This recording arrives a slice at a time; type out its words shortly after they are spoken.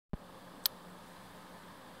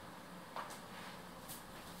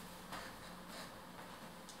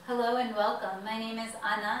Hello and welcome. My name is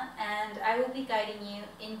Anna and I will be guiding you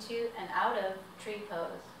into and out of tree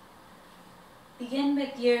pose. Begin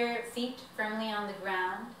with your feet firmly on the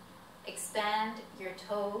ground. Expand your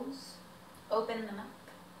toes. Open them up.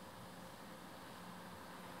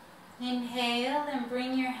 Inhale and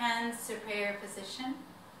bring your hands to prayer position.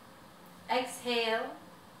 Exhale.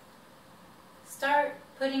 Start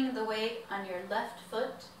putting the weight on your left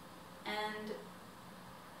foot and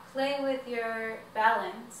play with your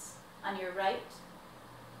balance on your right.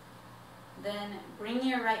 Then bring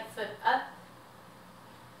your right foot up,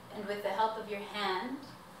 and with the help of your hand,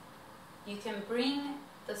 you can bring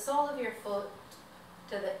the sole of your foot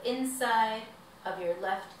to the inside of your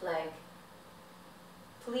left leg.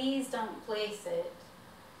 Please don't place it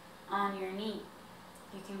on your knee.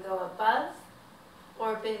 You can go above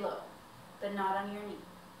or below, but not on your knee.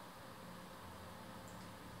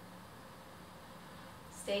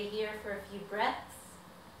 Stay here for a few breaths.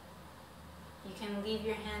 You can leave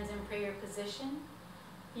your hands in prayer position.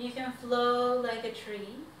 You can flow like a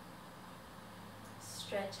tree.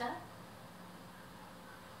 Stretch up.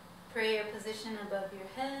 Prayer position above your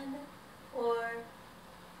head, or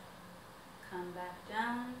come back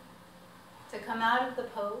down. To come out of the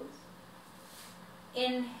pose,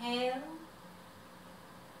 inhale,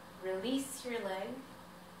 release your leg.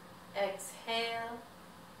 Exhale,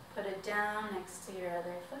 put it down next to your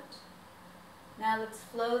other foot. Now let's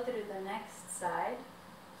flow through the next side.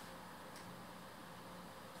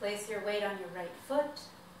 Place your weight on your right foot.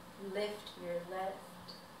 Lift your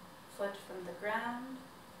left foot from the ground.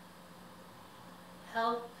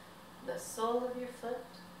 Help the sole of your foot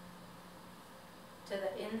to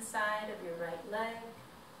the inside of your right leg.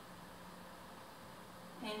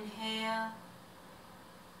 Inhale.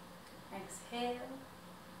 Exhale.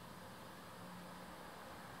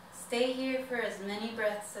 Stay here for as many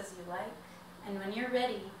breaths as you like, and when you're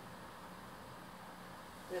ready,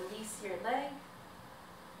 release your leg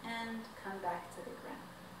and come back to the ground.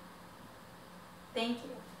 Thank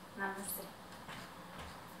you. Namaste.